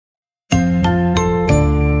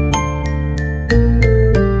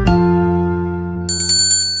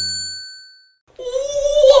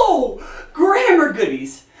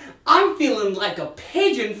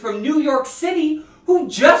from New York City who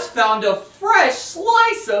just found a fresh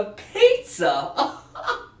slice of pizza.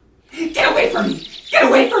 Get away from me! Get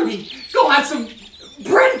away from me! Go have some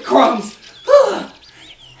breadcrumbs!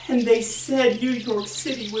 And they said New York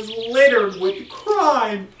City was littered with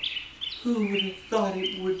crime. Who would have thought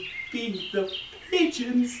it would be the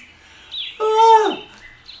pigeons?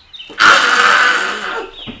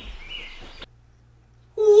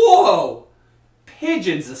 Whoa!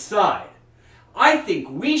 Pigeons aside, I think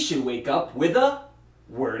we should wake up with a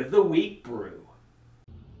Word of the Week brew.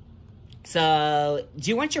 So, do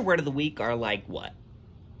you want your word of the week or like what?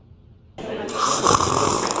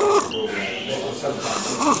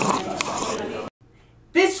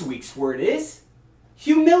 This week's word is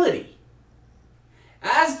humility.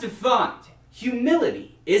 As defined,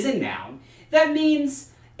 humility is a noun that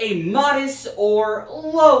means a modest or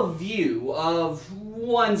low view of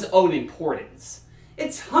one's own importance.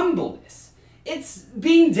 It's humbleness. It's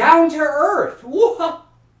being down to earth. Whoa.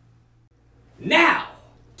 Now,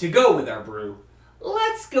 to go with our brew,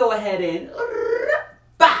 let's go ahead and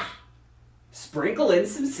sprinkle in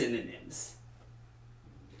some synonyms.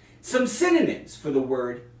 Some synonyms for the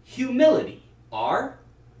word humility are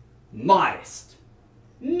modest,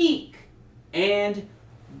 meek, and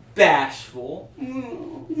bashful.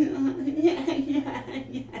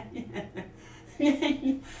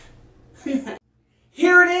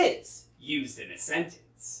 Here it is, used in a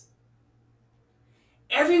sentence.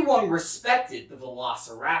 Everyone respected the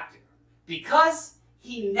Velociraptor because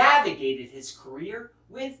he navigated his career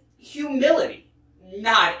with humility,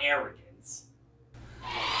 not arrogance.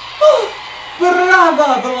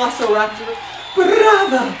 Brava, Velociraptor!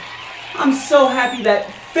 Brava! I'm so happy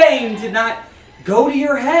that fame did not go to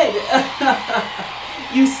your head.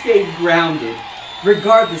 You stayed grounded,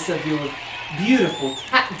 regardless of your beautiful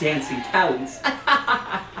tap dancing talents.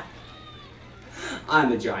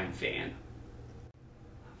 I'm a giant fan.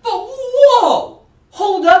 But whoa!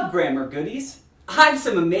 Hold up, grammar goodies. I have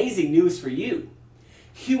some amazing news for you.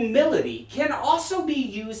 Humility can also be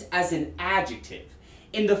used as an adjective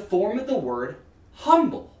in the form of the word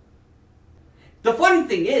humble. The funny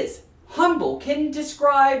thing is, humble can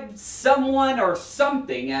describe someone or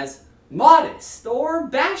something as modest or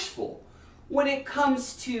bashful when it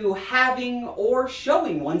comes to having or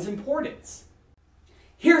showing one's importance.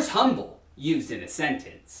 Here's humble used in a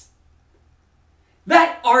sentence.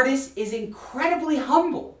 That artist is incredibly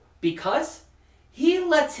humble because he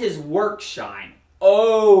lets his work shine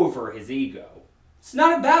over his ego. It's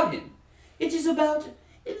not about him. It is about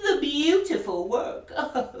the beautiful work.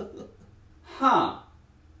 Huh.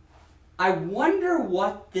 I wonder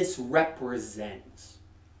what this represents.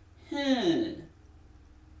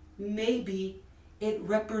 Maybe it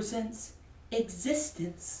represents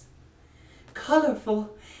existence.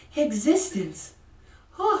 Colorful existence.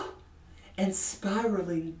 Oh, and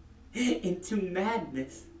spiraling into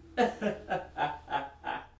madness.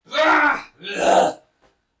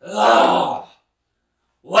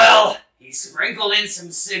 Well, he sprinkled in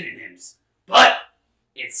some synonyms, but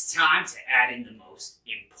it's time to add in the most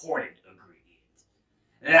important ingredient.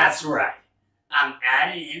 That's right, I'm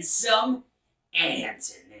adding in some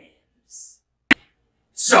antonyms.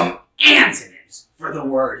 Some antonyms for the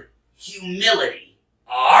word humility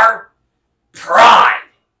are pride,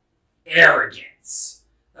 arrogance,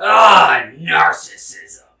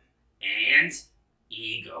 narcissism, and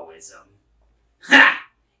egoism. Ha!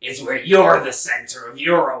 It's where you're the center of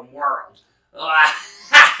your own world.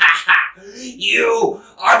 You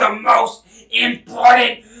are the most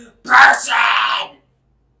important person!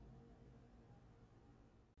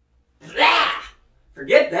 Blah!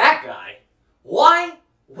 Forget that guy. Why?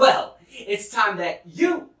 Well, it's time that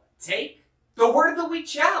you take the Word of the Week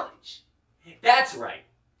challenge. That's right.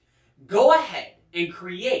 Go ahead and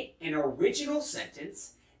create an original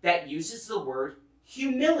sentence that uses the word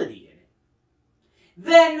humility in it.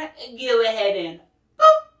 Then go ahead and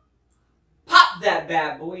pop that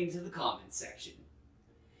bad boy into the comments section.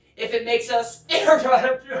 If it makes us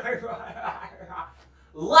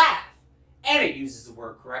laugh and it uses the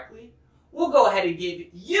word correctly, we'll go ahead and give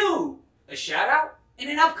you a shout out in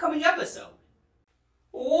an upcoming episode.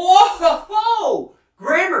 Whoa!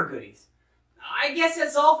 Grammar goodies. I guess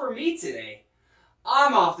that's all for me today.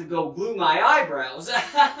 I'm off to go glue my eyebrows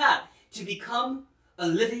to become a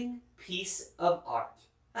living piece of art.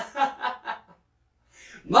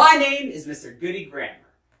 My name is Mr. Goodie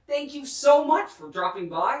Grammar. Thank you so much for dropping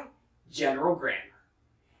by General Grammar.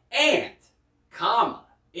 And, comma,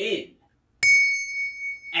 in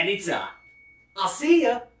anytime. I'll see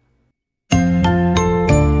ya.